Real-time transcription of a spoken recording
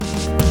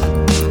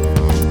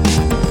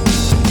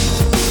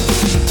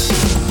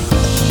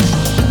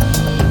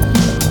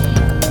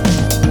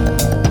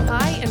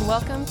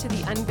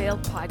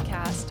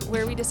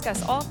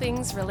discuss all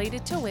things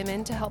related to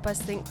women to help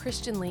us think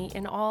Christianly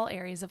in all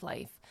areas of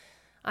life.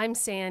 I'm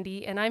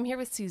Sandy, and I'm here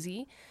with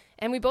Susie,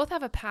 and we both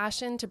have a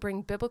passion to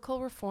bring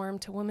biblical reform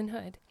to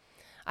womanhood.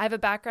 I have a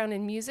background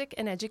in music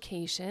and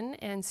education,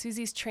 and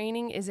Susie's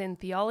training is in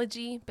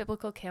theology,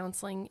 biblical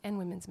counseling, and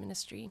women's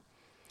ministry.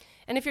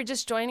 And if you're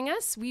just joining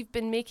us, we've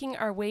been making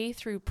our way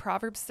through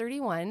Proverbs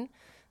 31,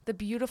 the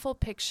beautiful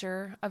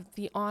picture of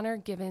the honor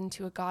given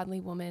to a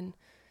godly woman.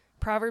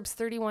 Proverbs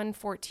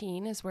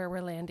 31:14 is where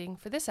we're landing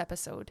for this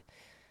episode.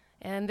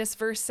 And this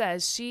verse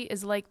says, "She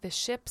is like the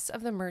ships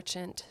of the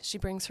merchant. She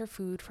brings her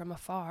food from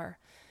afar."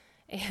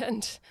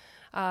 And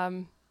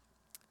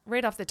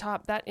right off the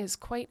top, that is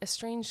quite a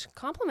strange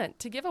compliment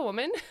to give a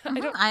woman.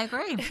 I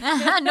agree.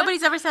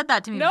 Nobody's ever said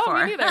that to me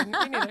before. No, me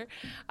neither.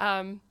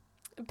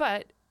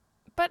 But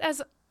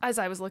as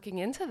I was looking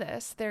into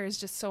this, there is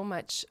just so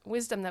much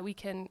wisdom that we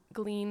can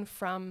glean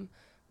from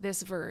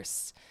this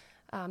verse.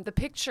 The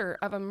picture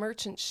of a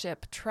merchant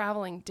ship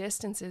traveling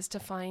distances to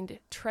find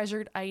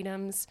treasured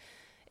items,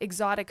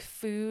 exotic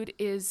food,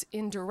 is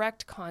in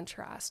direct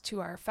contrast to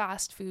our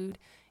fast food,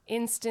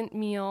 instant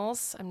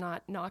meals. I'm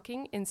not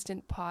knocking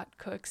instant pot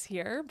cooks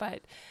here,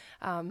 but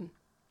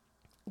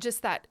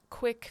just that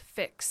quick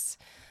fix.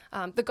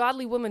 The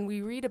godly woman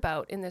we read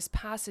about in this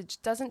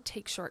passage doesn't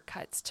take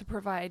shortcuts to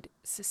provide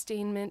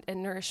sustainment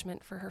and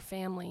nourishment for her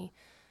family.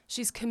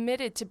 She's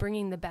committed to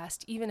bringing the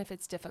best, even if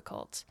it's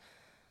difficult.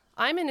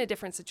 I'm in a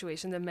different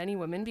situation than many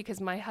women because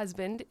my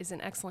husband is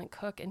an excellent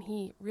cook and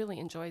he really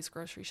enjoys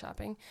grocery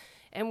shopping.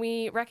 And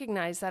we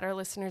recognize that our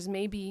listeners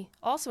may be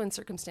also in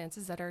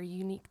circumstances that are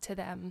unique to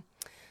them.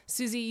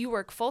 Susie, you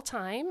work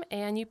full-time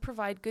and you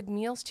provide good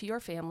meals to your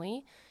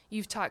family.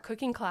 You've taught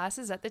cooking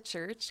classes at the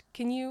church.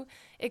 Can you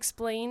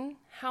explain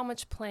how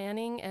much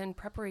planning and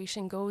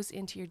preparation goes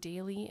into your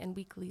daily and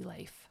weekly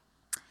life?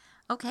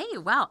 Okay,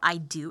 well, I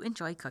do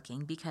enjoy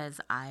cooking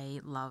because I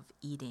love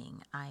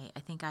eating. I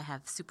think I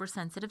have super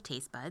sensitive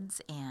taste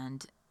buds,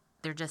 and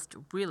they're just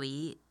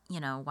really,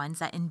 ones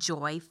that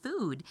enjoy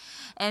food.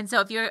 And so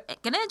if you're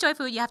going to enjoy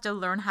food, you have to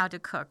learn how to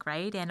cook,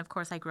 right? And of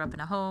course, I grew up in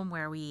a home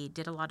where we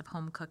did a lot of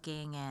home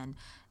cooking, and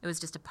it was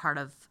just a part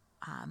of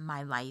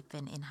my life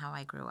and in how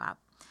I grew up.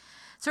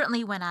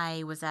 Certainly when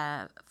I was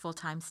a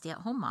full-time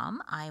stay-at-home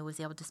mom, I was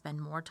able to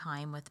spend more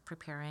time with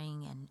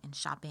preparing and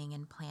shopping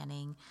and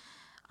planning.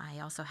 I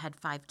also had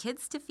 5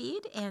 kids to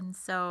feed, and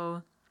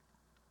so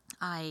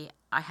I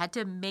had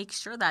to make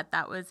sure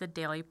that was a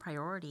daily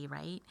priority,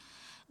 right?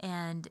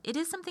 And it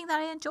is something that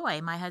I enjoy.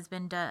 My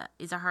husband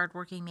is a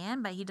hardworking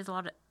man, but he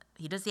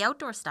does the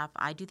outdoor stuff.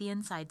 I do the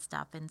inside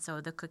stuff, and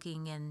so the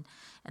cooking and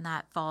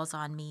that falls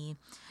on me.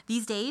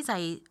 These days,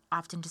 I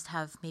often just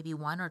have maybe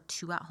 1 or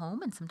 2 at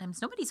home, and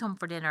sometimes nobody's home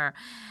for dinner.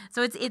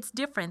 So it's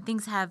different.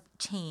 Things have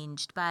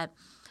changed, but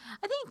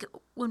I think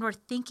when we're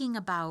thinking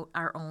about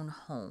our own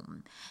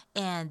home,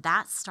 and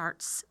that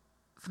starts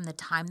from the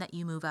time that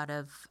you move out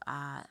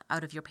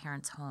of your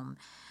parents' home.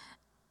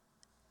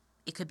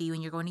 It could be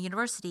when you're going to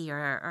university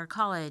or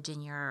college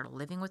and you're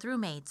living with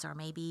roommates, or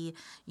maybe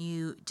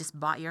you just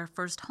bought your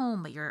first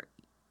home, but you're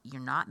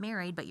not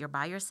married, but you're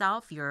by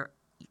yourself. You're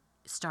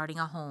starting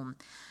a home.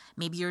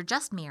 Maybe you're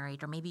just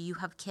married, or maybe you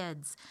have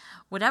kids.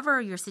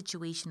 Whatever your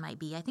situation might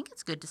be, I think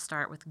it's good to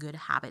start with good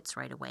habits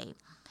right away.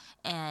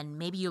 And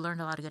maybe you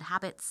learned a lot of good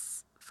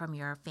habits from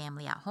your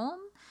family at home,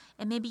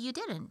 and maybe you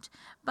didn't.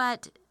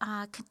 But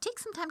take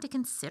some time to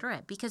consider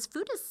it, because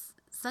food is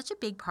such a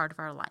big part of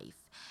our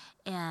life.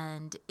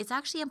 And it's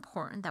actually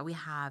important that we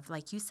have,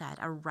 like you said,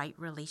 a right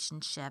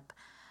relationship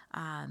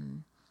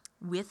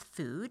with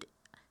food.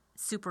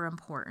 Super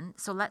important.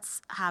 So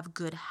let's have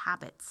good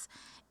habits.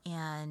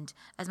 And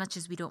as much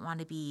as we don't want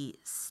to be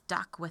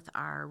stuck with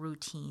our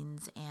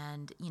routines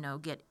and,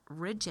 get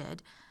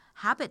rigid,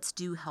 habits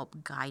do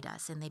help guide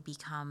us, and they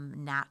become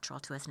natural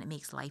to us, and it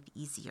makes life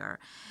easier.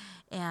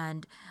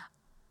 And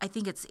I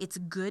think it's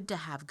good to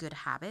have good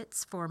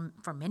habits for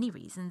many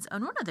reasons.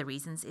 And one of the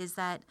reasons is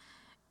that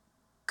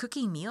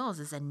cooking meals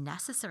is a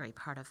necessary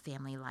part of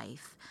family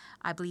life.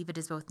 I believe it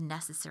is both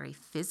necessary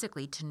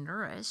physically to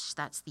nourish,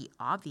 that's the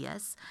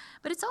obvious,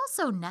 but it's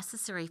also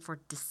necessary for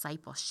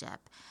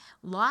discipleship.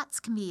 Lots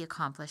can be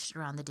accomplished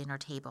around the dinner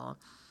table.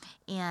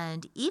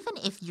 And even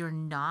if you're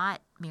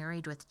not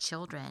married with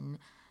children,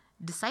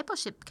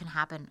 discipleship can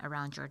happen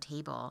around your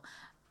table.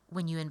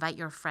 When you invite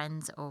your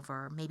friends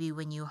over, maybe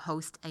when you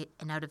host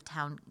an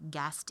out-of-town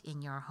guest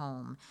in your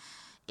home.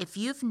 If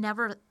you've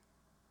never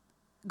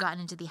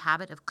gotten into the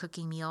habit of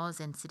cooking meals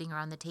and sitting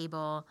around the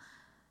table,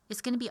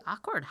 it's going to be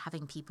awkward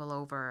having people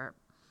over.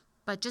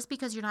 But just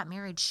because you're not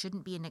married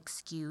shouldn't be an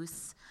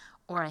excuse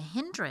or a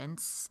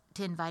hindrance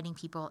to inviting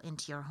people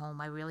into your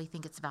home. I really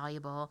think it's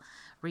valuable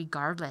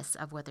regardless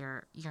of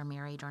whether you're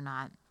married or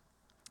not.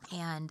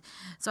 And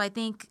so I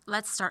think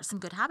let's start some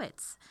good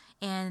habits.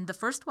 And the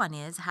first one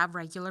is have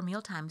regular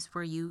meal times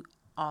where you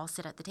all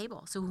sit at the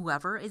table. So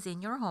whoever is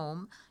in your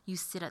home, you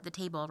sit at the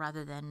table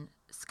rather than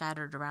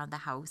scattered around the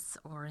house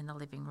or in the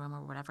living room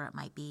or whatever it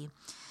might be.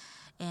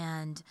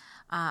 And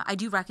I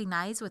do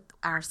recognize with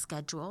our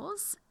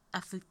schedules,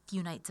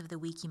 few nights of the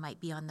week you might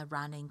be on the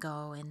run and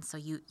go, and so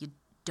you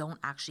don't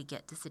actually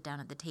get to sit down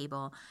at the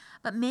table,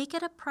 but make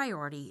it a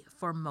priority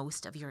for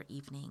most of your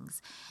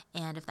evenings.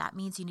 And if that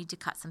means you need to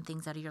cut some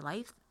things out of your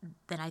life,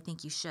 then I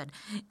think you should.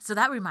 So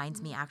that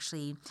reminds me,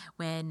 actually,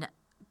 when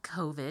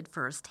COVID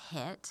first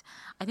hit,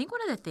 I think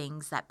one of the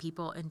things that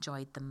people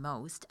enjoyed the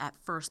most at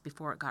first,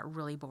 before it got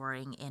really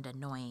boring and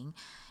annoying,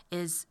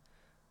 is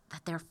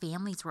that their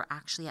families were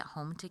actually at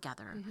home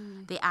together.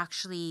 They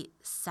actually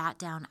sat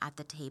down at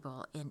the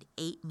table and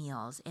ate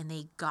meals, and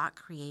they got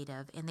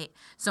creative, and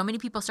so many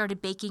people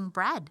started baking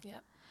bread.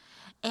 Yep.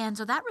 And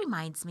so that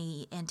reminds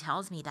me and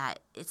tells me that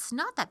it's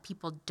not that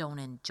people don't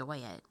enjoy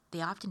it.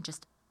 They often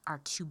just are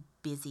too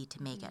busy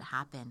to make it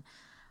happen.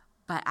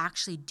 But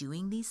actually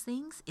doing these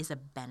things is a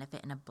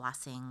benefit and a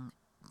blessing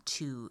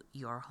to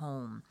your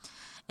home.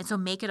 And so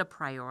make it a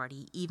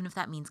priority, even if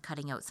that means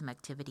cutting out some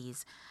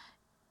activities.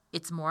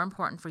 It's more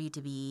important for you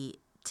to be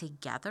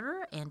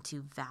together and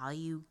to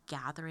value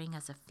gathering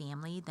as a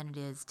family than it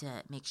is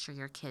to make sure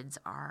your kids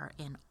are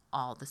in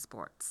all the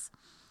sports.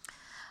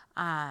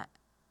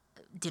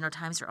 Dinner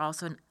times are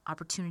also an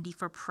opportunity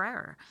for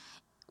prayer.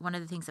 One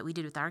of the things that we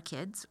did with our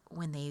kids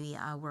when they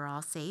were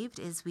all saved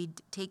is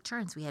we'd take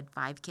turns. We had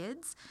 5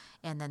 kids,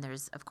 and then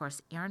there's, of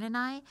course, Aaron and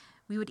I.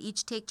 We would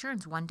each take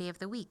turns one day of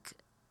the week.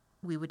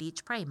 We would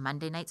each pray.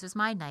 Monday nights was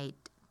my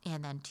night,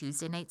 and then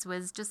Tuesday nights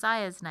was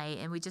Josiah's night,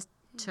 and we just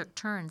took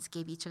turns,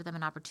 gave each of them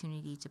an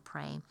opportunity to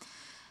pray.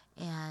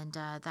 And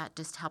that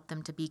just helped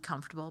them to be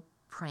comfortable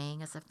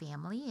praying as a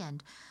family.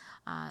 And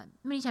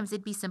many times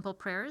it'd be simple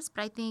prayers,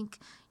 but I think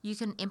you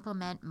can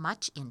implement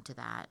much into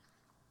that.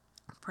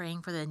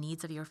 Praying for the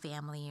needs of your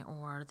family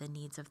or the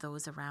needs of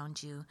those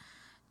around you.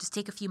 Just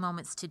take a few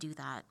moments to do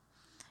that.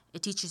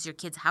 It teaches your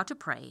kids how to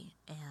pray,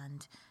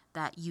 and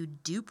that you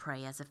do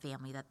pray as a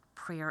family, that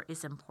prayer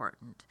is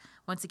important.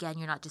 Once again,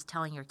 you're not just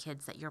telling your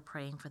kids that you're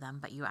praying for them,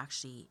 but you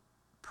actually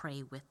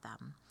pray with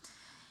them.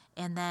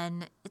 And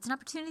then it's an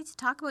opportunity to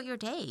talk about your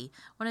day.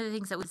 One of the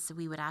things that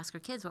we would ask our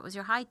kids, what was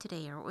your high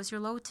today, or what was your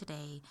low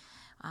today?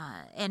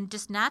 And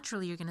just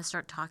naturally, you're going to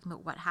start talking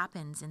about what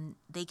happens, and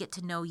they get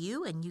to know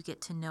you, and you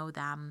get to know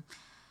them.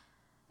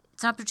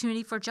 It's an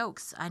opportunity for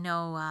jokes. I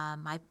know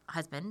my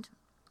husband,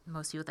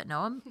 most people that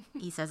know him,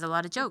 he says a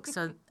lot of jokes.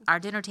 So our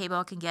dinner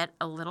table can get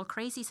a little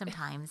crazy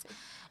sometimes.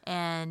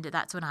 And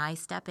that's when I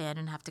step in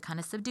and have to kind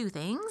of subdue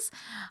things.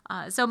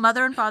 So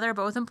mother and father are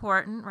both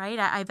important, right?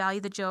 I value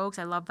the jokes.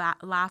 I love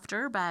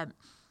laughter, but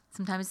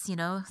sometimes,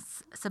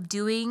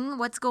 subduing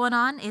what's going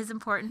on is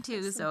important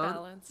too. So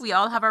balance. We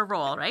all have our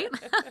role, right?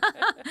 And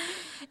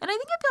I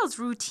think it builds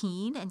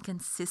routine and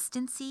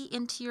consistency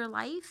into your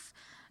life.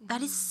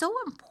 That is so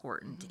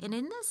important. And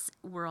in this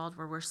world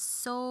where we're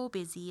so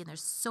busy and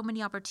there's so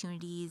many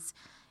opportunities,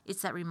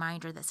 it's that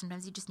reminder that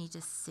sometimes you just need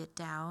to sit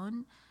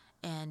down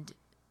and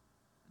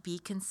be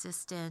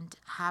consistent,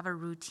 have a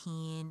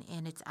routine,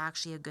 and it's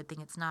actually a good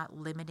thing. It's not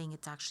limiting,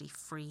 it's actually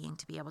freeing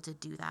to be able to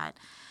do that.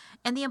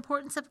 And the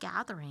importance of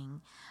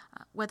gathering,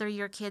 whether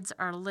your kids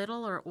are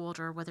little or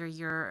older, whether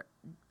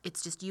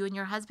it's just you and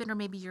your husband, or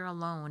maybe you're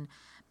alone,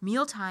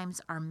 meal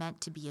times are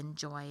meant to be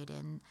enjoyed.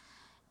 And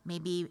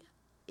maybe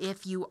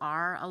if you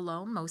are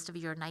alone, most of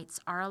your nights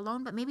are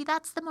alone, but maybe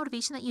that's the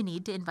motivation that you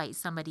need to invite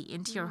somebody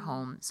into your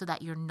home so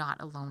that you're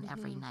not alone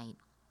every night.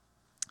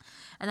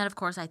 And then, of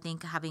course, I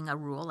think having a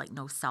rule like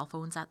no cell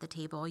phones at the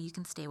table. You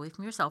can stay away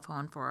from your cell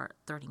phone for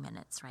 30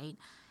 minutes, right?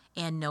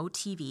 And no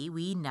TV.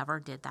 We never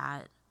did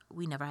that.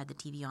 We never had the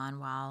TV on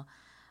while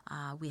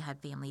we had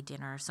family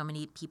dinner. So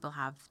many people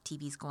have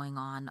TVs going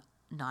on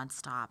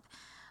nonstop.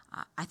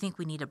 I think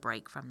we need a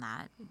break from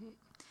that.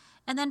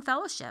 And then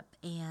fellowship.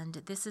 And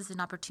this is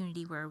an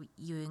opportunity where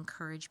you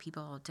encourage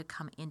people to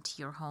come into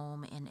your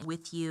home and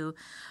with you.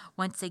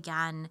 Once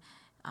again,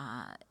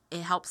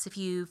 it helps if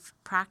you've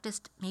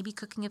practiced maybe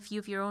cooking a few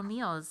of your own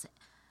meals.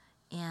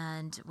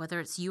 And whether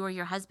it's you or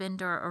your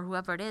husband or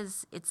whoever it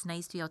is, it's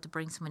nice to be able to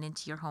bring someone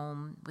into your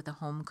home with a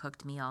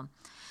home-cooked meal.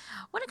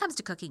 When it comes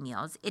to cooking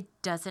meals, it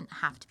doesn't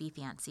have to be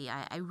fancy.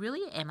 I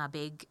really am a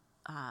big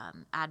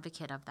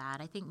advocate of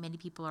that. I think many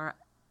people are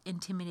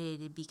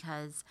intimidated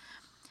because,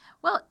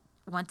 well,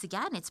 once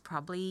again, it's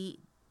probably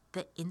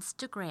the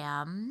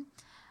Instagram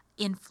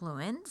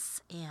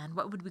influence, and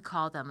what would we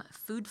call them?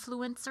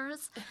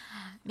 Foodfluencers,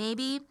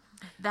 maybe,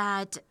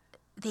 that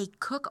they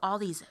cook all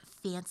these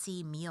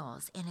fancy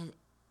meals, and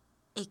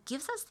it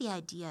gives us the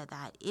idea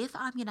that if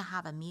I'm going to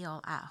have a meal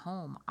at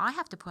home, I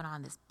have to put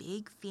on this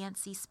big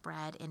fancy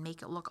spread and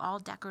make it look all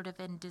decorative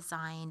and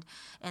designed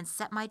and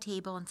set my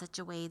table in such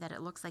a way that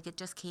it looks like it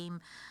just came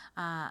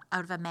out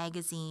of a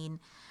magazine.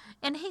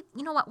 And hey,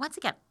 you know what? Once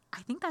again,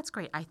 I think that's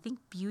great. I think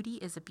beauty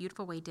is a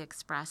beautiful way to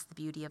express the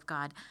beauty of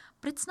God,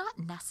 but it's not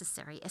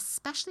necessary,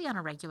 especially on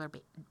a regular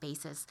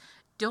basis.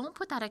 Don't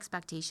put that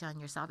expectation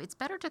on yourself. It's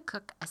better to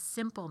cook a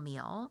simple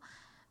meal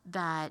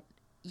that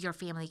your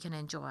family can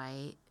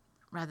enjoy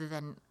rather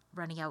than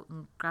running out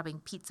and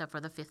grabbing pizza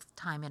for the 5th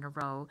time in a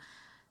row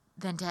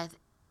than to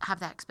have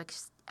that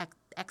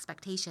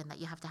expectation that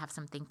you have to have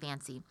something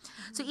fancy.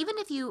 So even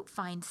if you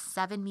find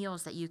 7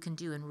 meals that you can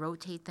do and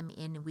rotate them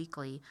in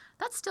weekly,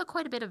 that's still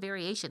quite a bit of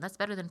variation. That's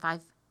better than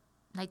 5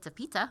 nights of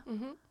pizza,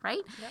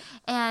 right? Yep.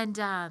 And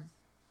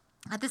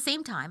at the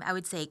same time, I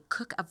would say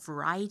cook a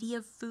variety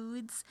of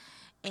foods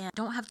and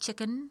don't have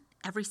chicken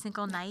every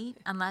single night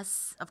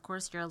unless, of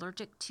course, you're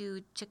allergic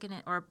to chicken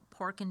or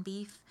pork and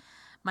beef.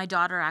 My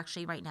daughter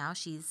actually right now,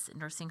 she's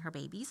nursing her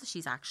baby, so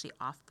she's actually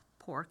off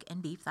pork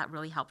and beef. That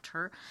really helped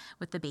her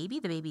with the baby.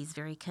 The baby's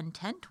very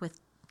content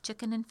with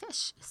chicken and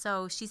fish.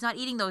 So she's not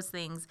eating those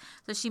things.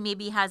 So she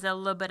maybe has a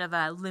little bit of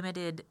a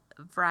limited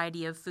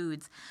variety of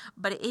foods.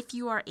 But if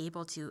you are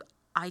able to,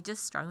 I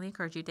just strongly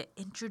encourage you to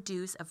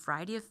introduce a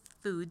variety of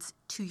foods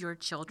to your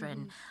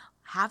children.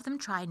 Have them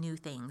try new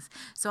things.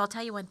 So I'll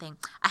tell you one thing.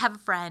 I have a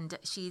friend.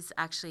 She's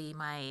actually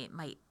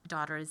my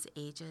daughter's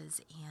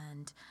ages,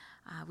 and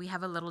we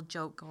have a little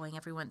joke going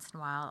every once in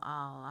a while.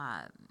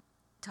 I'll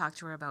talk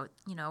to her about,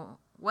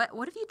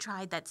 what have you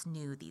tried that's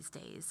new these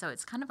days? So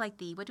it's kind of like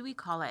what do we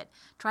call it?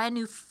 Try a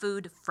new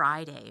food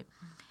Friday.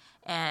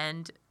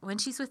 And when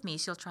she's with me,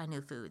 she'll try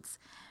new foods,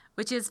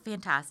 which is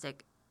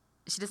fantastic.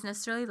 She doesn't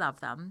necessarily love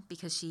them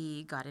because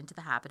she got into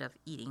the habit of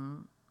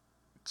eating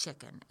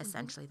chicken,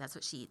 essentially. That's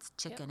what she eats,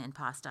 chicken and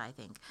pasta, I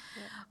think.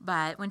 Yep.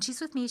 But when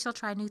she's with me, she'll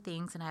try new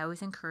things, and I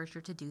always encourage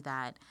her to do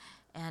that.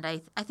 And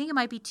I think it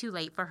might be too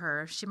late for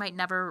her. She might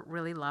never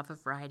really love a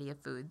variety of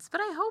foods.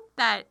 But I hope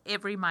that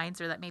it reminds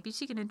her that maybe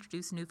she can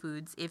introduce new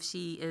foods if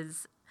she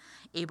is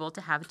able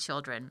to have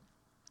children.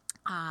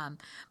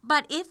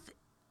 But if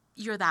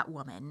you're that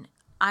woman,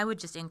 I would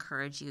just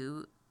encourage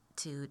you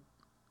to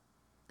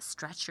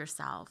stretch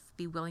yourself,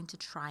 be willing to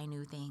try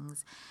new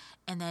things,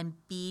 and then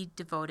be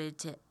devoted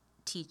to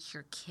teach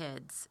your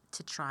kids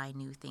to try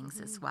new things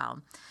as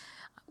well.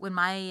 When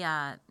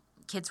my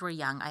kids were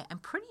young, I'm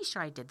pretty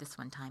sure I did this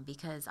one time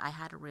because I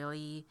had a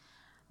really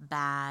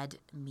bad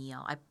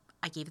meal.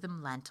 I gave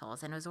them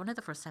lentils, and it was one of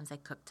the first times I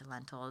cooked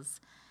lentils,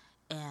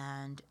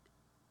 and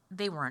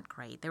they weren't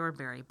great. They were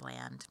very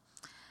bland.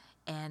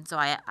 And so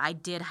I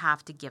did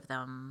have to give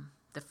them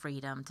the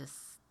freedom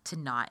to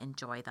not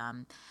enjoy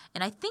them.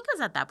 And I think it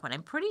was at that point,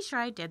 I'm pretty sure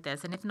I did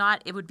this, and if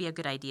not, it would be a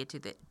good idea to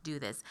do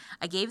this.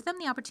 I gave them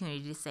the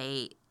opportunity to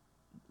say,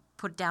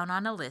 put down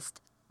on a list,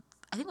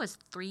 I think it was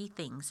 3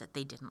 things that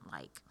they didn't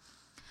like.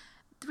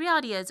 The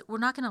reality is we're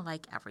not going to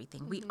like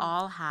everything. We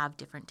all have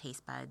different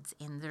taste buds,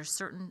 and there's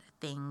certain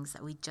things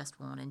that we just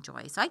won't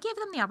enjoy. So I gave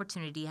them the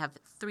opportunity to have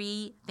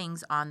 3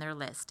 things on their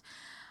list.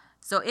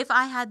 So if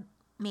I had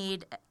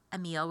made a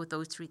meal with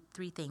those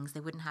three things, they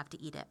wouldn't have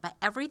to eat it. But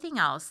everything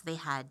else they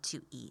had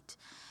to eat.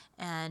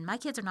 And my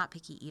kids are not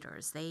picky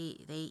eaters. They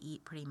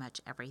eat pretty much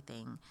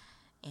everything.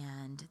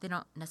 And they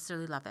don't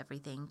necessarily love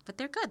everything, but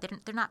they're good.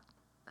 They're not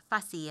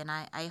fussy. And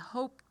I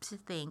hope to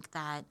think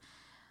that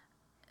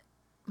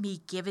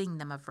me giving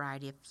them a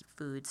variety of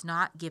foods,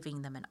 not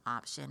giving them an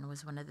option,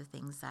 was one of the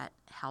things that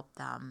helped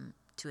them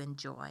to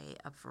enjoy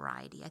a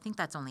variety. I think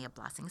that's only a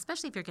blessing,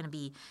 especially if you're going to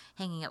be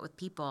hanging out with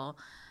people.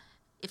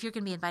 If you're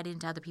going to be invited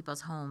into other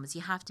people's homes,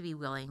 you have to be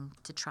willing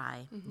to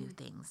try new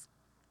things.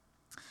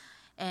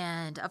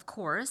 And, of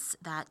course,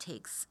 that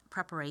takes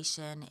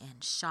preparation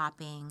and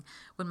shopping.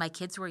 When my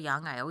kids were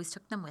young, I always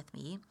took them with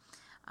me.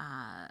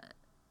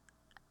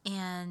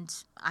 And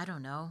I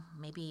don't know,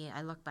 maybe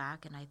I look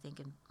back and I think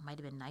it might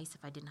have been nice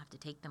if I didn't have to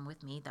take them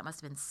with me. That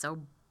must have been so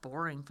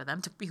boring for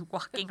them to be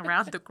walking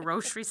around the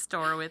grocery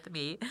store with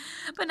me.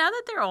 But now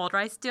that they're older,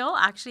 I still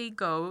actually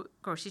go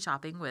grocery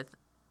shopping with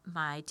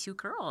my 2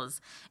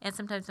 girls. And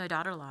sometimes my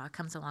daughter-in-law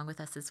comes along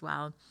with us as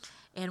well.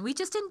 And we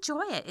just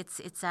enjoy it.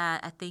 It's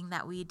a thing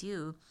that we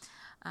do.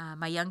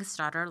 My youngest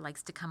daughter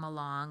likes to come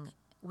along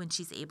when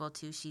she's able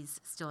to. She's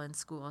still in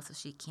school, so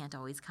she can't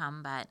always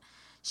come. But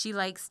she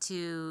likes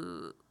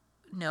to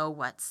know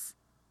what's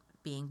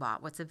being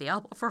bought, what's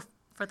available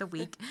for the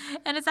week.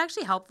 And it's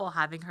actually helpful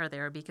having her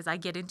there because I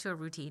get into a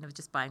routine of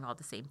just buying all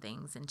the same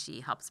things, and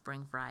she helps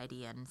bring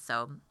variety in.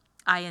 So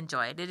I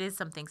enjoy it. It is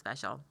something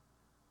special.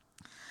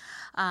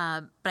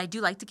 But I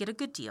do like to get a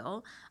good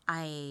deal.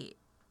 I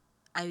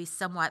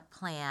somewhat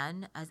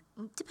plan,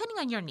 depending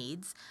on your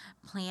needs,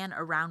 plan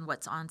around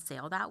what's on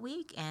sale that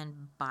week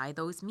and buy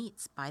those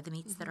meats. Buy the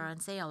meats that are on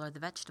sale or the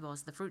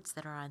vegetables, the fruits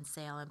that are on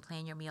sale, and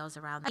plan your meals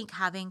around that. I think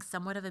having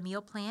somewhat of a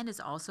meal plan is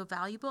also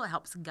valuable. It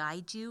helps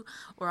guide you,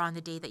 or on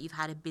the day that you've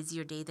had a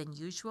busier day than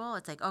usual,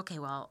 it's like, okay,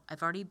 well,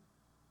 I've already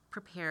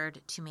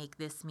prepared to make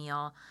this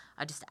meal.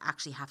 I just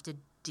actually have to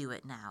do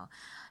it now.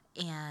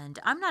 And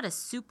I'm not a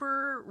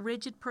super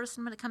rigid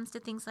person when it comes to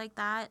things like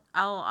that.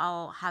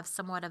 I'll have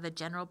somewhat of a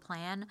general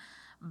plan,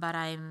 but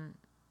I'm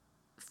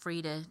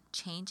free to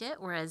change it.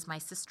 Whereas my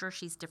sister,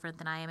 she's different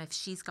than I am. If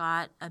she's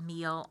got a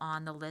meal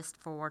on the list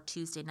for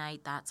Tuesday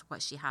night, that's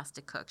what she has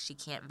to cook. She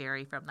can't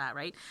vary from that,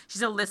 right?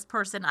 She's a list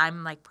person.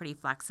 I'm like pretty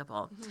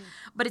flexible.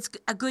 But it's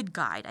a good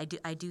guide.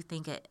 I do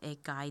think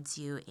it guides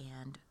you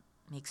and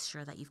makes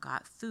sure that you've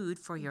got food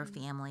for your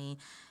family.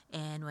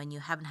 And when you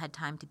haven't had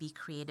time to be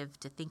creative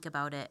to think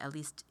about it, at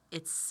least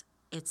it's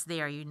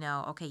there. You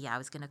know, okay, yeah, I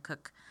was going to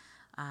cook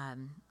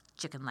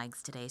chicken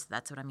legs today, so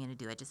that's what I'm going to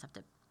do. I just have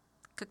to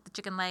cook the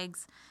chicken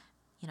legs,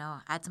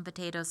 add some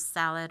potatoes,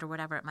 salad, or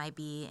whatever it might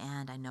be,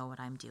 and I know what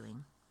I'm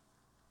doing.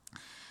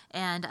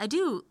 And I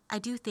do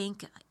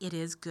think it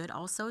is good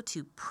also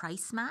to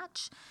price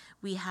match.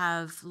 We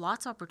have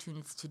lots of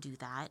opportunities to do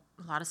that.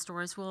 A lot of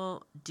stores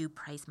will do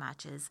price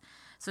matches.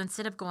 So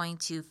instead of going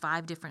to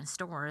 5 different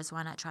stores,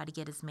 why not try to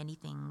get as many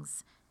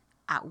things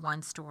at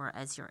one store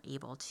as you're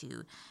able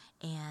to?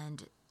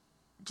 And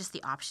just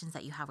the options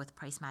that you have with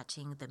price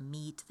matching, the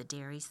meat, the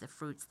dairies, the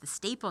fruits, the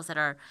staples that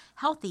are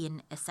healthy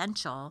and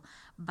essential,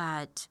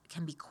 but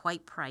can be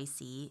quite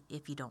pricey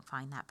if you don't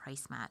find that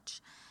price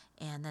match.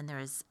 And then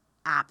there's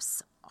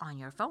apps on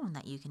your phone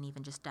that you can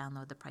even just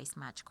download the price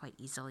match quite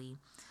easily.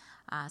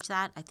 So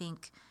that, I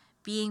think,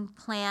 being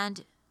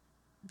planned,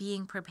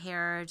 being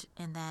prepared,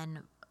 and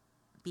then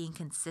being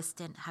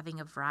consistent, having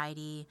a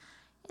variety,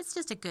 it's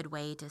just a good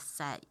way to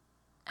set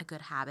a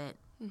good habit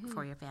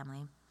for your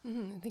family.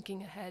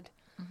 Thinking ahead.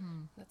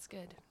 That's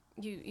good.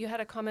 You had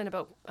a comment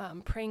about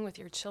praying with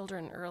your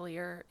children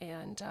earlier,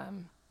 and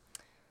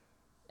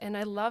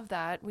I love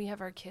that. We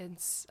have our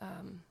kids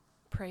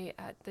pray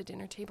at the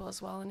dinner table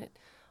as well, and it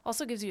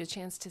also gives you a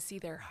chance to see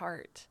their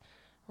heart,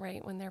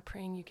 right? When they're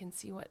praying, you can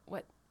see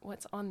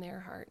what's on their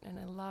heart, and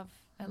I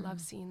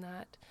love seeing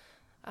that.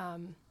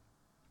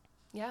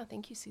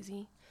 Thank you,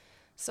 Susie.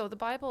 So the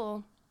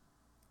Bible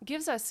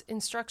gives us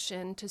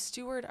instruction to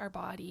steward our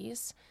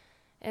bodies,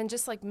 and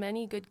just like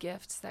many good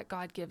gifts that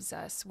God gives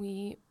us,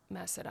 we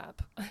mess it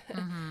up.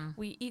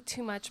 We eat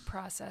too much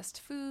processed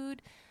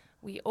food,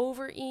 we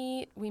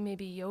overeat, we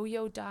maybe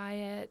yo-yo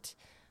diet,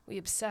 we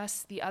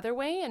obsess the other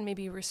way and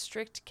maybe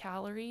restrict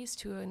calories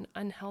to an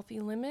unhealthy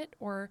limit,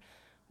 or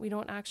we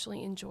don't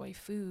actually enjoy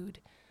food.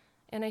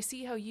 And I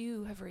see how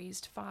you have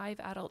raised 5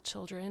 adult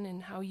children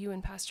and how you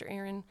and Pastor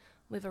Aaron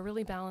live a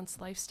really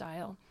balanced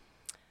lifestyle.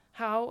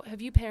 How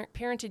have you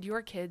parented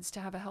your kids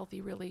to have a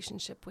healthy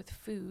relationship with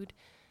food?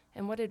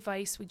 And what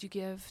advice would you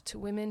give to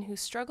women who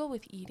struggle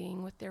with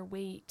eating, with their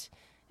weight,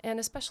 and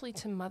especially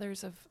to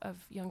mothers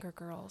of younger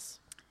girls?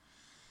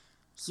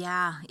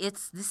 Yeah,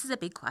 this is a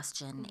big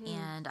question,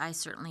 and I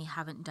certainly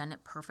haven't done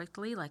it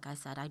perfectly. Like I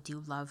said, I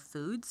do love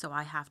food, so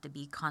I have to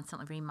be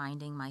constantly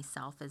reminding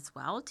myself as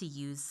well to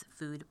use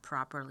food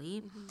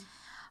properly.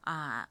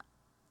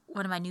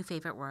 One of my new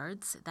favorite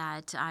words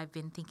that I've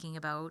been thinking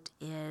about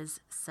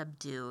is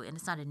subdue, and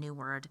it's not a new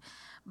word,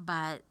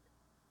 but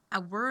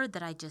a word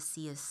that I just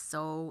see is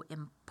so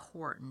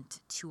important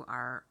to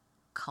our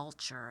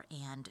culture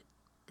and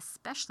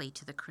especially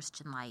to the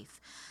Christian life.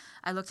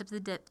 I looked up the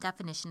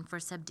definition for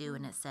subdue,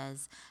 and it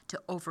says to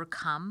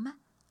overcome,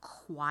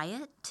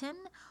 quieten,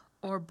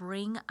 or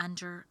bring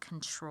under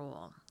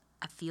control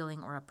a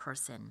feeling or a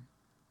person.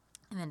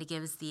 And then it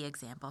gives the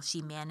example,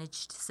 she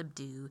managed to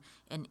subdue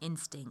an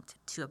instinct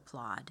to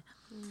applaud.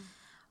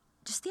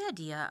 Just the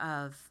idea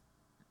of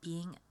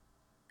being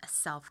a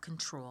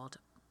self-controlled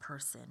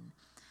person.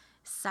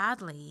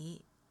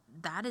 Sadly,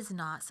 that is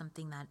not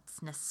something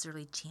that's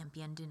necessarily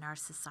championed in our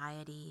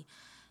society,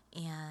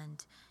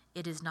 and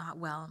it is not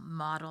well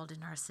modeled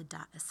in our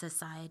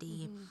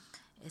society.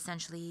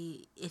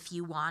 Essentially, if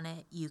you want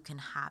it, you can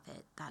have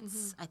it.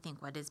 That's, I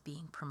think, what is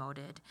being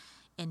promoted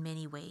in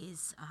many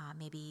ways,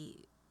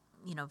 maybe,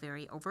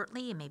 very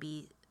overtly and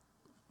maybe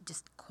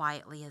just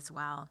quietly as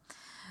well.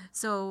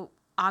 So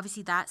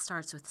obviously that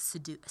starts with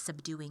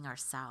subduing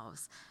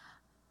ourselves.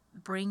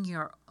 Bring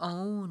your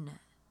own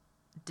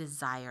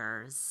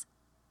desires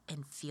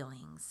and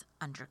feelings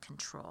under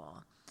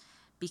control.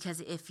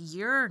 Because if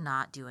you're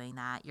not doing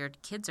that, your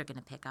kids are going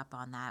to pick up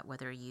on that,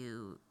 whether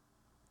you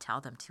tell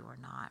them to or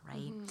not,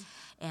 right?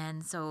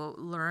 And so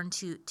learn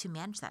to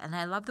manage that. And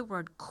I love the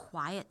word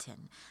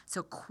quieten.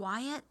 So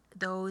quiet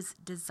those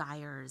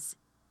desires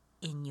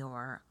in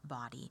your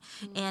body.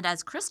 And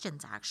as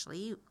Christians,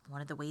 actually,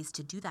 one of the ways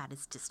to do that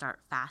is to start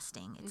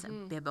fasting. It's a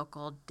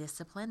biblical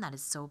discipline that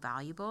is so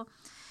valuable.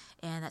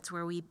 And that's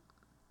where we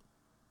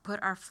put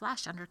our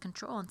flesh under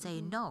control and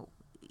say, no,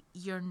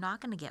 you're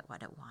not going to get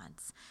what it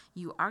wants.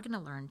 You are going to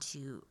learn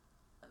to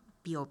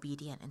be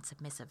obedient and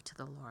submissive to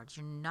the Lord.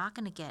 You're not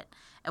going to get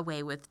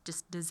away with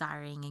just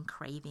desiring and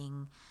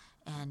craving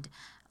and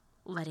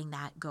letting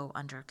that go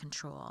under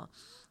control.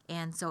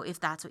 And so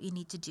if that's what you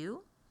need to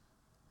do,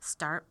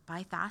 start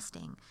by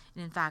fasting.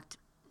 And in fact,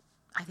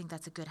 I think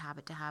that's a good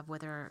habit to have,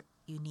 whether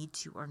you need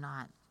to or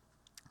not.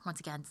 Once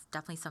again, it's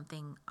definitely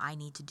something I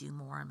need to do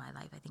more in my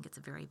life. I think it's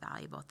a very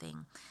valuable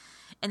thing.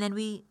 And then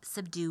we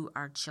subdue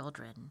our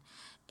children.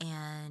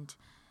 And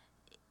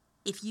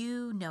if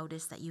you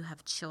notice that you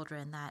have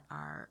children that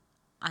are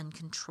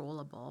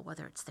uncontrollable,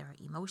 whether it's their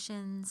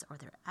emotions or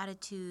their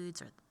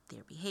attitudes or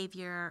their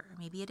behavior, or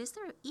maybe it is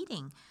their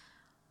eating,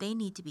 they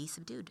need to be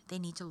subdued. They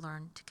need to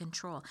learn to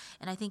control.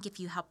 And I think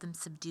if you help them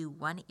subdue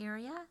one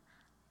area,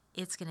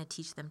 it's going to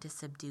teach them to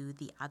subdue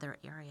the other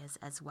areas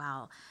as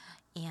well.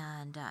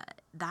 And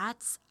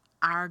that's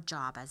our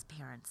job as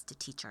parents, to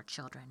teach our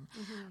children,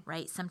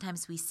 right?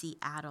 Sometimes we see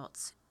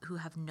adults who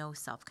have no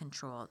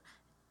self-control.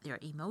 They're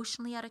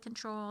emotionally out of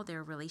control,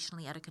 they're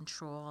relationally out of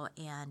control,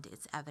 and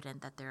it's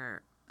evident that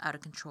they're out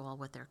of control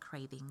with their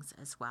cravings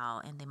as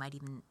well, and they might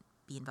even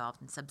be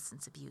involved in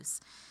substance abuse.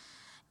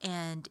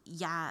 And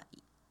yeah,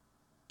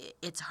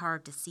 it's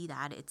hard to see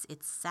that.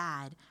 It's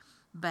sad,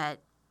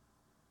 but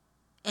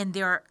and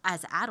they're,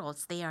 as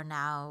adults, they are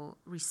now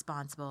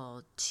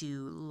responsible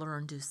to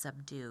learn to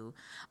subdue.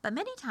 But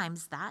many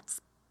times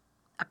that's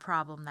a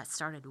problem that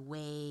started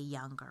way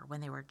younger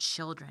when they were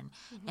children,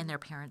 and their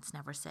parents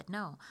never said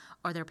no,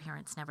 or their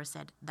parents never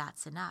said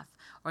that's enough,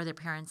 or their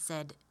parents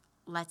said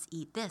let's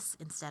eat this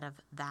instead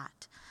of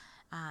that.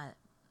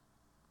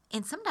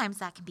 And sometimes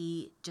that can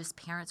be just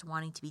parents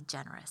wanting to be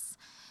generous.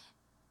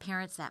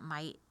 Parents that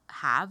might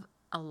have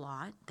a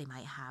lot, they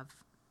might have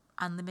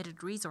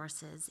unlimited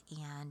resources,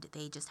 and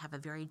they just have a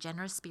very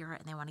generous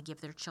spirit, and they want to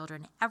give their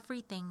children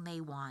everything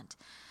they want.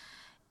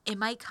 It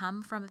might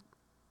come from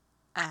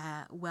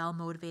a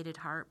well-motivated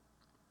heart,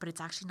 but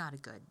it's actually not a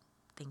good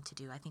thing to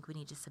do. I think we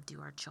need to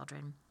subdue our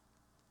children.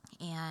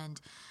 And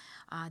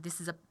this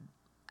is a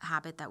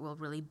habit that will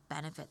really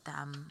benefit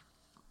them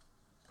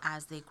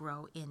as they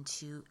grow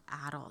into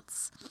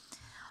adults.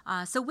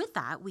 So with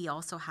that, we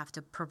also have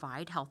to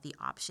provide healthy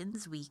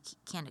options. We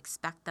can't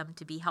expect them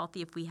to be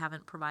healthy if we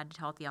haven't provided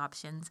healthy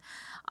options.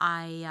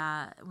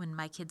 When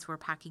my kids were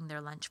packing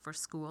their lunch for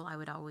school, I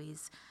would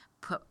always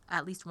put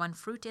at least one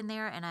fruit in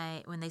there. And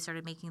when they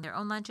started making their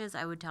own lunches,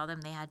 I would tell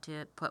them they had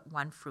to put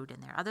one fruit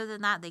in there. Other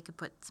than that, they could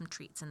put some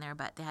treats in there,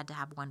 but they had to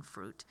have one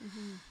fruit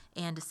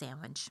and a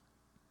sandwich.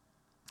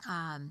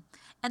 And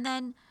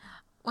then,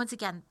 once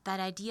again, that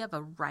idea of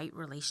a right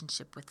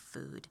relationship with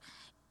food.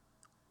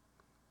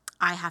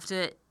 I have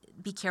to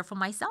be careful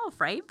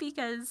myself, right?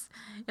 Because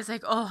it's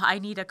like, oh, I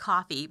need a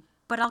coffee.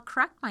 But I'll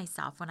correct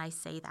myself when I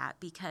say that,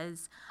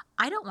 because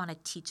I don't want to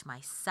teach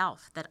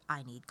myself that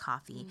I need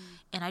coffee.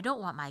 And I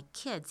don't want my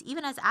kids,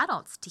 even as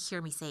adults, to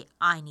hear me say,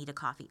 I need a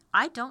coffee.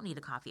 I don't need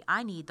a coffee.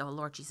 I need the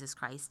Lord Jesus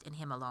Christ and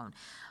Him alone.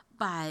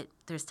 But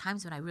there's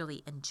times when I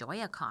really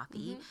enjoy a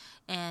coffee,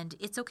 and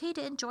it's okay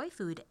to enjoy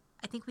food.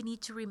 I think we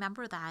need to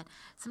remember that.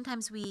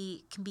 Sometimes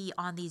we can be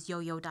on these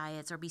yo-yo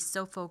diets or be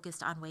so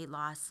focused on weight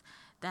loss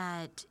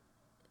that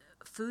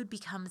food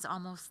becomes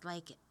almost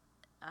like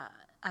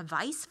a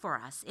vice for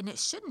us, and it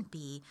shouldn't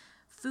be.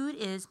 Food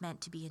is meant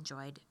to be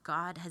enjoyed.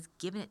 God has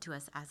given it to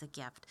us as a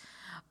gift,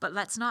 but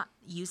let's not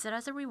use it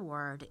as a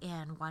reward.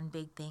 And one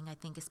big thing, I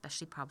think,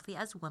 especially probably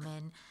as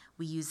women,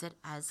 we use it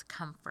as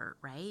comfort,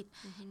 right?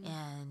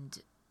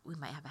 And we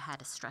might have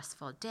had a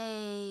stressful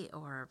day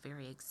or a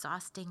very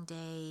exhausting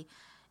day,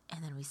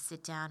 and then we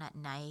sit down at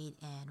night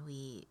and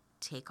we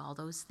take all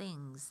those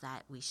things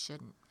that we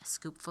shouldn't. A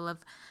scoopful of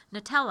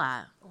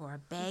Nutella or a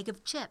bag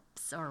of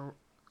chips or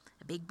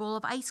a big bowl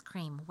of ice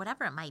cream,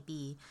 whatever it might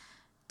be,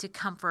 to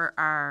comfort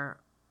our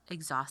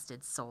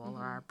exhausted soul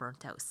or our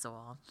burnt out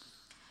soul.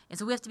 And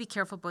so we have to be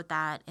careful about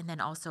that, and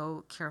then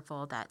also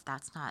careful that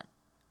that's not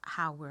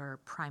how we're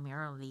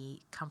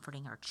primarily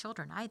comforting our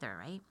children either,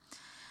 right?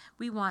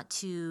 We want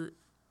to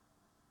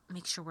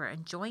make sure we're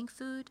enjoying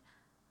food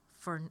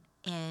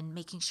and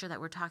making sure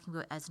that we're talking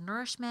about it as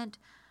nourishment,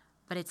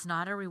 but it's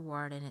not a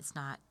reward and it's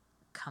not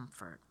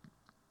comfort.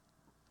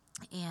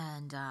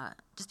 And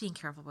just being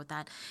careful about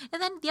that.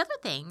 And then the other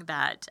thing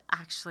that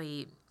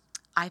actually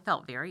I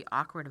felt very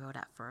awkward about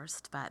at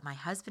first, but my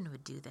husband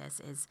would do this,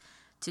 is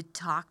to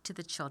talk to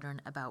the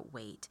children about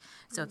weight.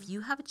 So if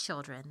you have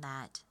children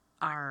that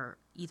are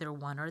either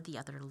one or the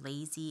other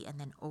lazy and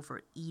then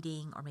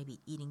overeating, or maybe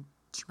eating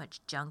too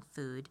much junk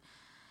food,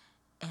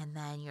 and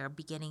then you're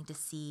beginning to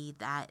see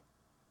that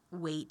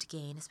weight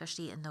gain,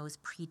 especially in those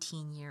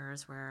preteen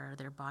years where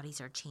their bodies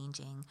are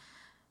changing,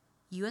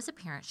 you as a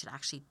parent should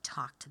actually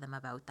talk to them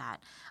about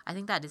that. I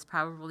think that is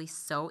probably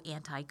so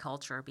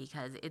anti-culture,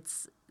 because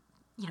it's,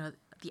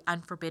 the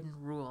unforbidden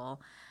rule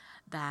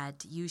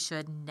that you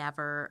should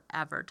never,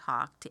 ever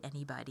talk to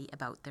anybody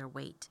about their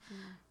weight.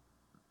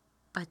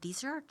 But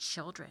these are our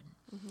children.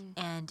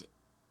 And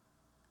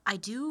I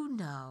do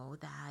know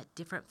that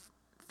different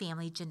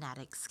family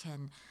genetics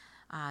can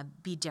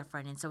be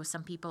different. And so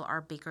some people are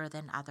bigger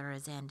than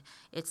others, and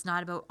it's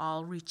not about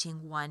all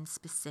reaching one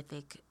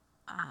specific,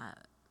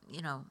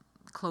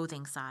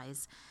 clothing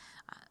size.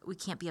 We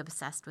can't be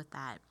obsessed with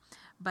that.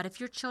 But if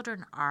your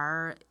children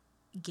are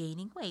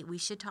gaining weight, we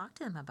should talk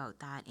to them about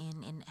that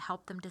and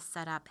help them to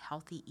set up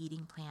healthy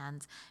eating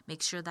plans.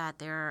 Make sure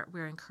that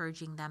we're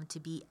encouraging them to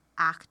be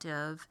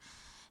active.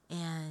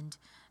 And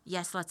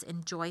yes, let's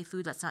enjoy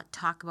food. Let's not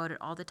talk about it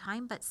all the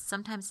time, but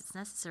sometimes it's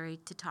necessary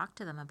to talk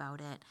to them about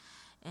it.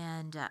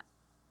 And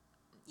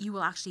you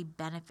will actually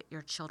benefit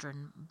your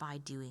children by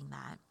doing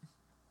that.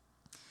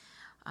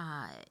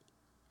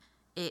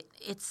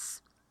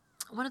 It's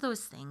one of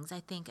those things, I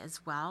think,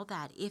 as well,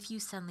 that if you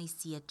suddenly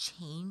see a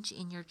change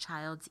in your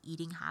child's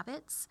eating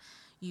habits,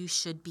 you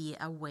should be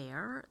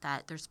aware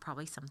that there's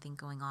probably something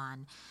going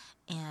on.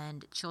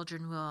 And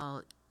children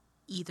will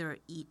either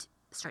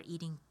start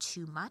eating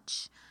too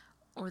much,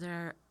 or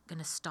they're going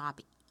to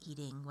stop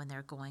eating when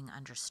they're going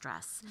under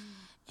stress.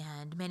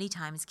 And many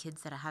times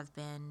kids that have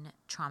been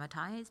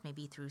traumatized,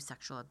 maybe through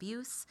sexual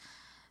abuse,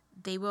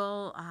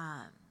 they'll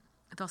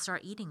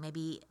start eating.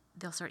 Maybe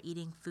they'll start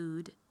eating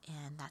food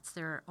and that's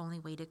their only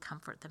way to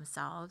comfort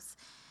themselves.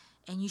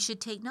 And you should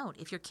take note.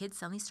 If your kid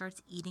suddenly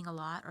starts eating a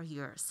lot, or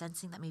you're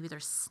sensing that maybe they're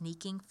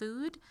sneaking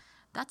food,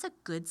 that's a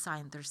good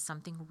sign there's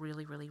something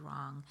really, really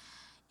wrong.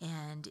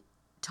 And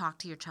talk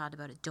to your child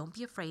about it. Don't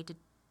be afraid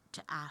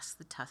to ask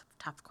the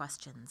tough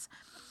questions.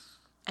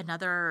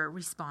 Another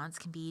response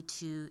can be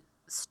to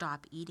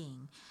stop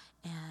eating.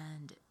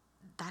 And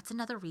that's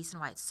another reason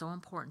why it's so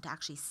important to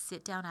actually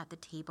sit down at the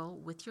table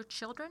with your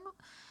children,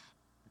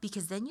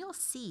 because then you'll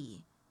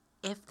see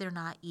if they're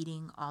not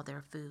eating all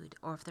their food,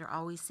 or if they're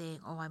always saying,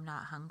 oh, I'm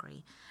not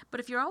hungry. But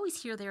if you're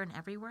always here, there, and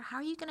everywhere, how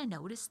are you going to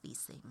notice these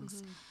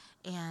things?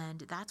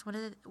 And that's one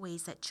of the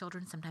ways that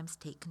children sometimes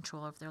take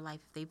control of their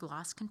life. If they've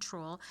lost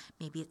control,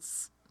 maybe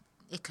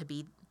it could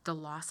be the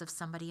loss of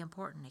somebody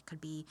important. It could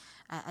be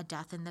a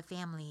death in the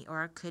family,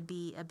 or it could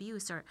be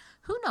abuse, or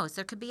who knows?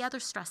 There could be other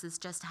stresses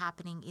just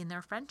happening in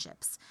their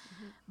friendships.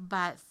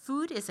 But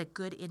food is a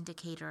good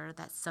indicator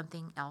that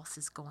something else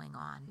is going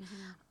on.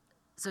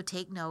 So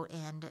take note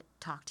and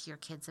talk to your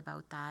kids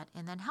about that,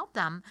 and then help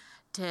them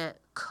to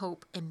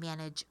cope and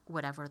manage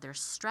whatever their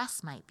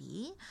stress might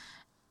be.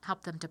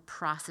 Help them to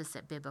process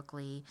it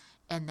biblically,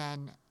 and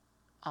then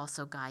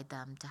also guide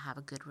them to have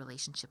a good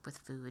relationship with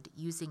food,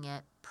 using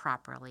it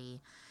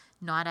properly,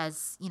 not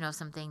as,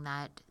 something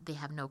that they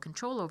have no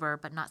control over,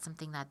 but not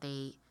something that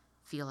they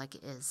feel like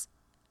is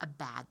a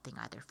bad thing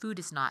either. Food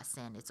is not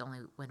sin. It's only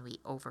when we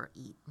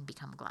overeat and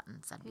become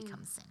gluttons that it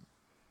becomes sin.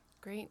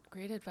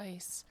 Great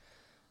advice.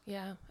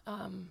 Yeah.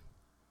 And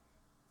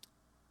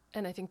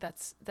I think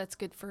that's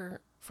good for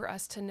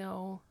us to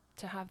know,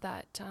 to have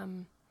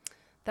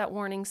that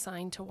warning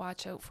sign to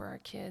watch out for our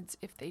kids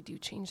if they do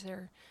change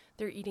their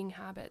eating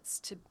habits,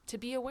 to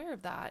be aware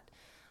of that,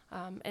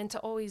 and to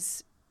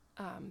always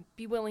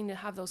be willing to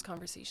have those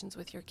conversations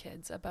with your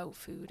kids about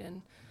food,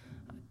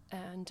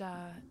 and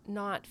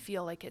not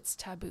feel like it's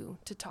taboo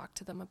to talk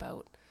to them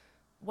about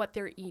what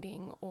they're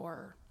eating,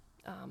 or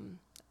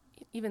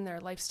even their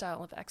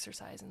lifestyle of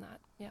exercise and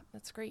that. Yeah,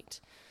 that's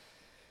great.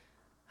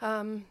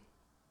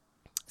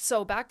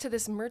 So back to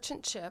this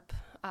merchant ship,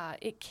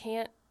 it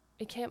can't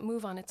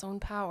move on its own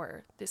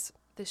power. This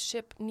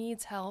ship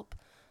needs help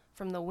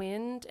from the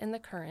wind and the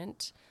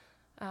current.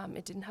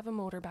 It didn't have a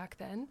motor back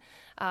then.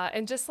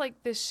 And just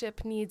like this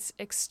ship needs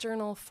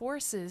external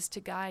forces to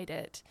guide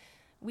it,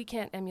 we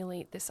can't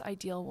emulate this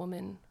ideal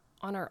woman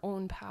on our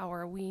own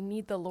power. We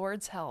need the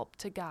Lord's help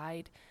to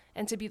guide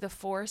and to be the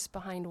force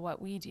behind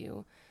what we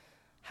do.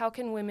 How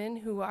can women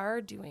who are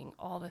doing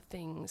all the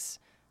things,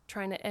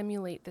 trying to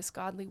emulate this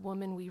godly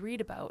woman we read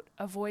about,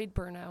 avoid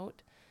burnout?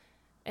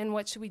 And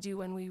what should we do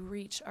when we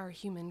reach our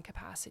human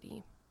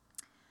capacity?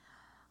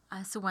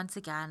 So once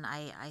again,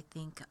 I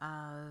think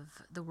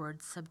of the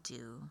word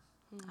subdue.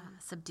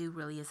 Subdue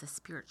really is a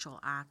spiritual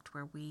act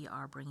where we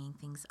are bringing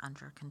things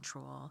under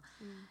control.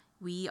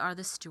 We are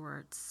the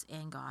stewards,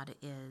 and God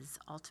is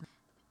ultimately,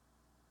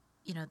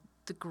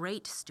 the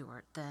great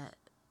steward.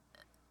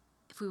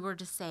 If we were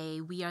to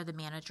say we are the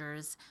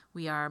managers,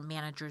 we are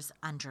managers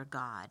under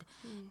God.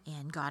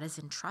 And God has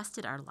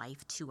entrusted our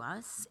life to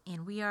us,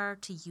 and we are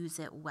to use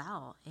it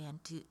well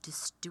and to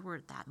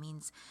steward that.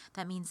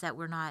 That means that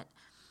we're not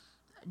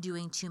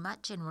doing too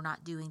much and we're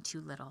not doing too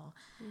little.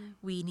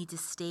 We need to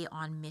stay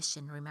on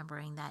mission,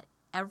 remembering that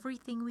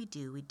everything we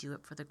do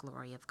it for the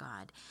glory of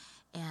God.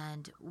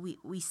 And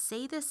we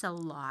say this a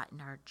lot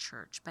in our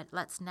church, but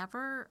let's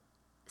never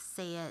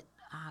say it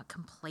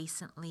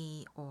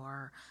complacently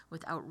or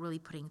without really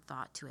putting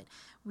thought to it.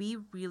 We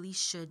really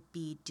should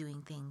be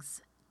doing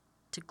things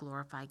to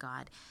glorify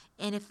God.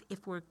 And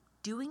if we're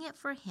doing it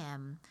for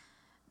Him,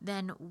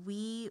 then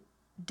we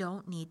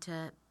don't need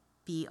to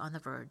be on the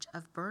verge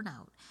of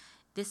burnout.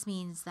 This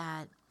means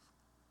that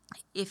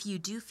if you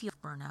do feel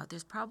burnout,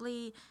 there's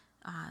probably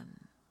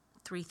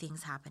three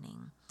things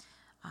happening.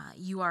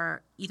 You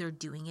are either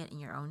doing it in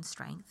your own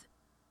strength,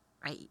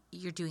 right?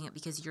 You're doing it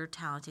because you're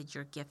talented,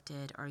 you're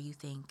gifted, or you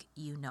think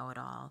you know it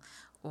all,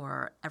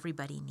 or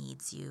everybody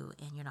needs you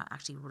and you're not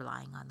actually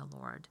relying on the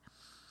Lord.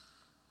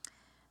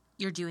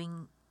 You're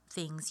doing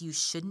things you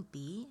shouldn't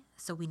be,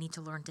 so we need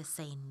to learn to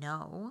say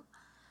no.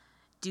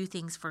 Do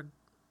things for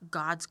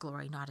God's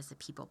glory, not as a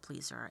people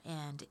pleaser.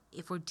 And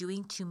if we're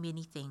doing too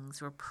many things,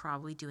 we're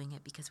probably doing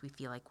it because we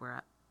feel like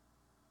we're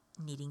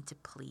needing to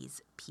please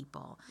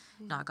people,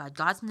 not God.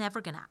 God's never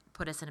going to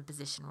put us in a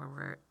position where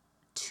we're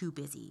too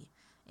busy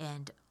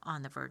and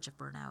on the verge of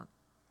burnout.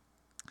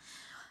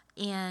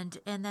 And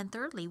then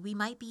thirdly, we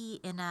might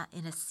be in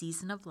a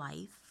season of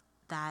life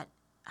that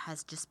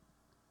has just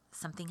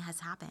something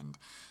has happened.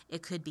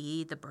 It could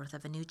be the birth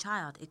of a new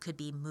child. It could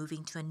be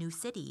moving to a new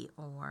city,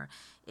 or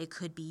it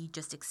could be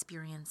just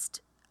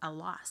experienced a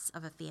loss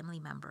of a family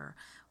member,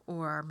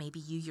 or maybe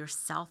you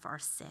yourself are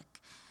sick.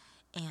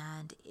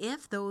 And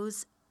if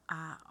those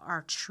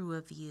are true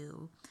of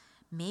you,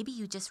 maybe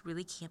you just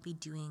really can't be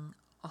doing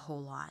a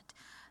whole lot.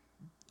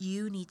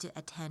 You need to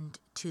attend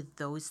to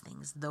those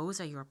things. Those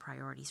are your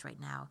priorities right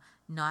now,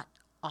 not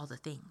all the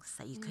things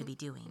that you could be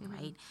doing,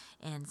 right?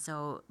 And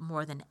so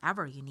more than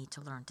ever, you need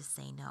to learn to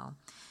say no.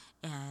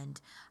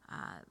 And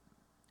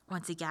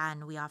once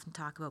again, we often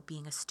talk about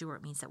being a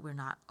steward means that we're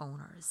not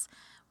owners.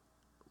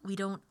 We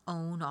don't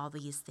own all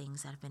these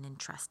things that have been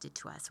entrusted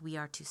to us. We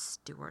are to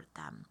steward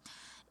them.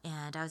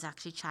 And I was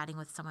actually chatting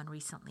with someone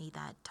recently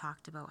that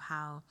talked about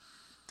how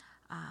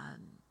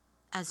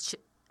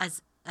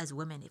as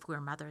women, if we're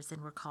mothers,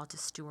 then we're called to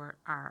steward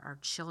our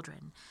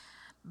children.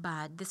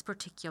 But this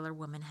particular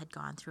woman had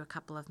gone through a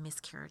couple of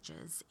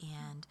miscarriages.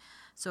 And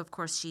so, of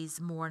course, she's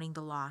mourning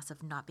the loss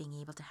of not being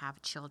able to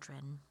have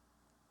children,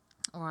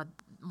 or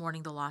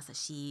mourning the loss that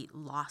she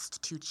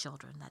lost 2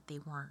 children, that they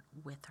weren't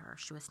with her.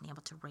 She wasn't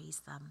able to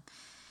raise them.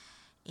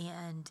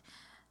 And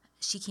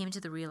she came to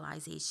the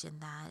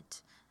realization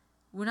that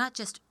we're not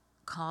just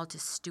called to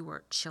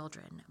steward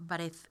children,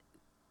 but if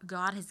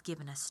God has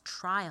given us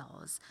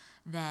trials,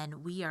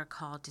 then we are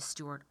called to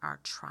steward our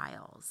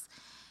trials.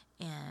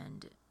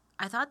 And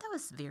I thought that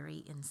was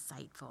very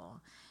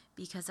insightful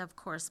because, of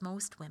course,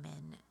 most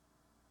women,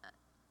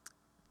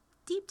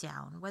 deep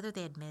down, whether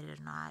they admit it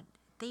or not,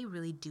 they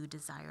really do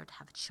desire to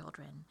have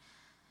children.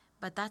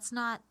 But that's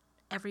not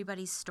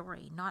everybody's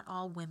story. Not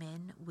all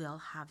women will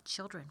have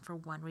children for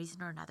one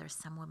reason or another.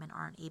 Some women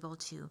aren't able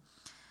to.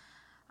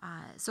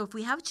 So if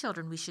we have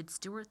children, we should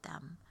steward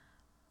them.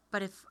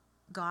 But if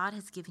God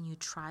has given you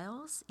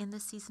trials in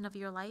this season of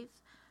your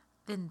life,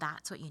 then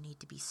that's what you need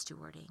to be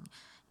stewarding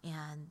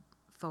and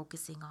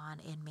focusing on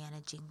and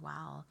managing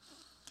well.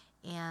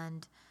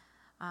 And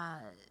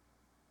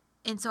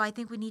so I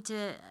think we need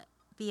to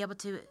be able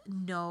to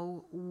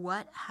know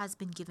what has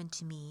been given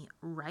to me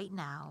right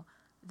now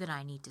that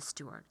I need to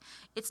steward.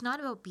 It's not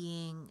about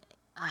being,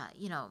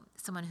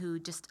 someone who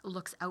just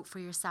looks out for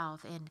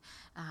yourself and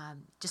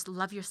just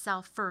love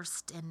yourself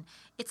first. And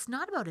it's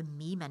not about a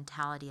me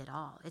mentality at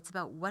all. It's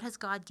about what has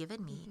God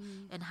given me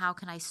and how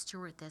can I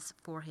steward this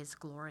for His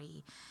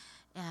glory.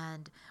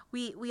 And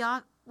we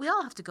all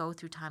have to go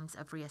through times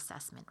of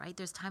reassessment, right?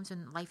 There's times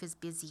when life is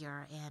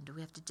busier and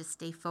we have to just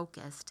stay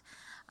focused.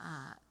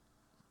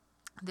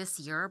 This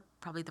year,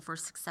 probably the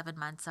first 6-7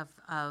 months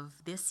of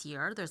this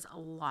year, there's a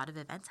lot of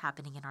events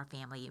happening in our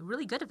family,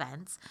 really good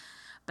events.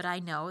 But I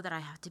know that I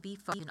have to be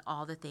focused in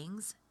all the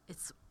things.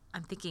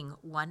 I'm thinking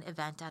one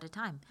event at a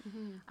time.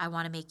 I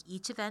want to make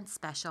each event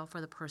special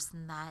for the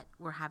person that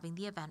we're having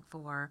the event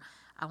for.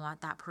 I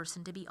want that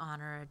person to be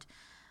honored.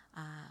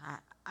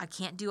 I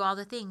can't do all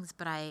the things,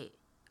 but I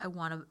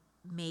want to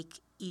make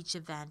each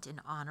event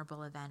an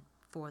honorable event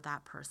for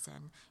that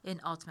person and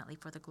ultimately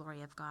for the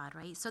glory of God,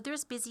 right? So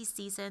there's busy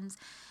seasons,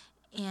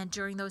 and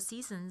during those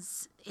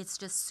seasons, it's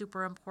just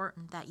super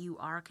important that you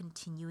are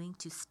continuing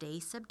to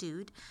stay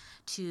subdued,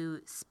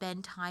 to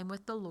spend time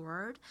with the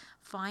Lord,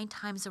 find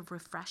times of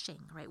refreshing,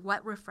 right?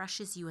 What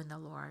refreshes you in the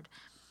Lord?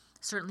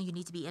 Certainly you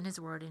need to be in His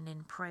Word and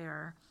in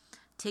prayer.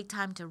 Take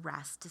time to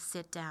rest, to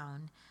sit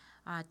down,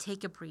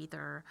 take a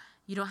breather.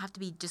 You don't have to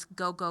be just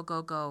go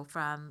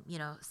from,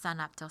 sun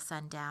up till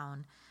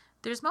sundown.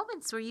 There's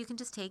moments where you can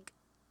just take,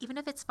 even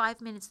if it's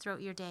 5 minutes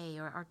throughout your day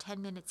or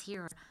 10 minutes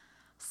here,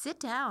 sit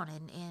down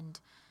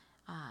and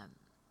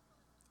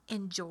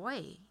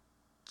enjoy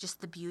just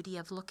the beauty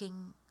of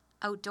looking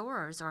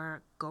outdoors,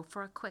 or go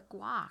for a quick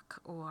walk,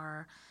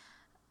 or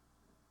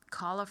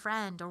call a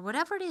friend, or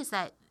whatever it is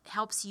that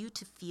helps you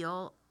to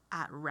feel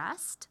at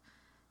rest.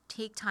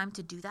 Take time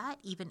to do that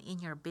even in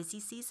your busy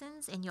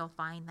seasons, and you'll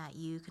find that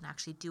you can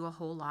actually do a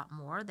whole lot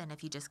more than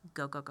if you just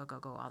go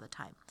all the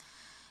time.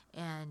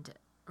 And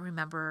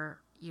remember,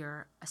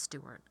 you're a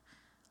steward.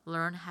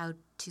 Learn how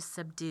to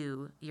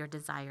subdue your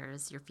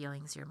desires, your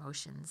feelings, your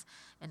emotions,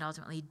 and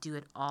ultimately do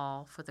it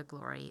all for the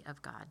glory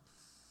of God.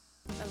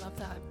 I love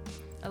that.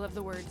 I love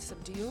the word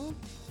subdue.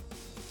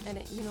 And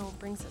it,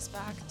 brings us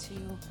back to,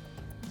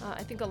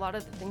 I think a lot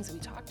of the things that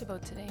we talked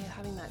about today,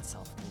 having that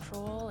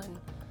self-control and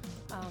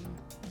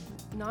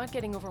not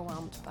getting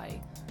overwhelmed by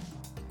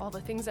all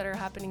the things that are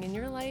happening in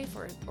your life,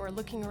 or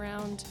looking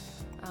around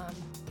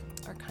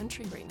our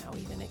country right now.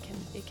 Even it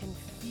can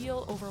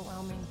feel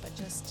overwhelming, but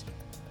just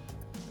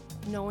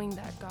knowing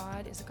that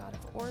God is a God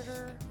of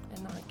order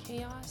and not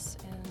chaos,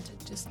 and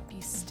to just be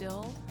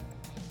still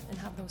and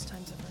have those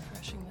times of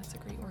refreshing. That's a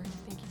great word.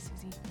 Thank you,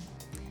 Susie.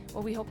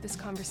 Well, we hope this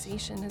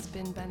conversation has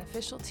been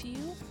beneficial to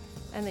you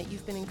and that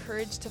you've been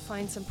encouraged to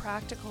find some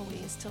practical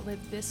ways to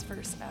live this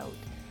verse out.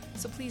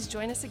 So please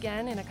join us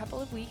again in a couple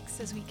of weeks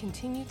as we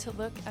continue to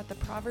look at the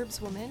Proverbs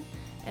woman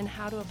and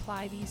how to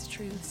apply these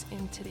truths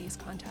in today's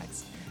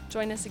context.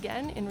 Join us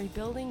again in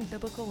rebuilding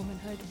biblical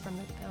womanhood from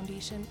the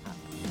foundation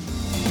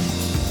up.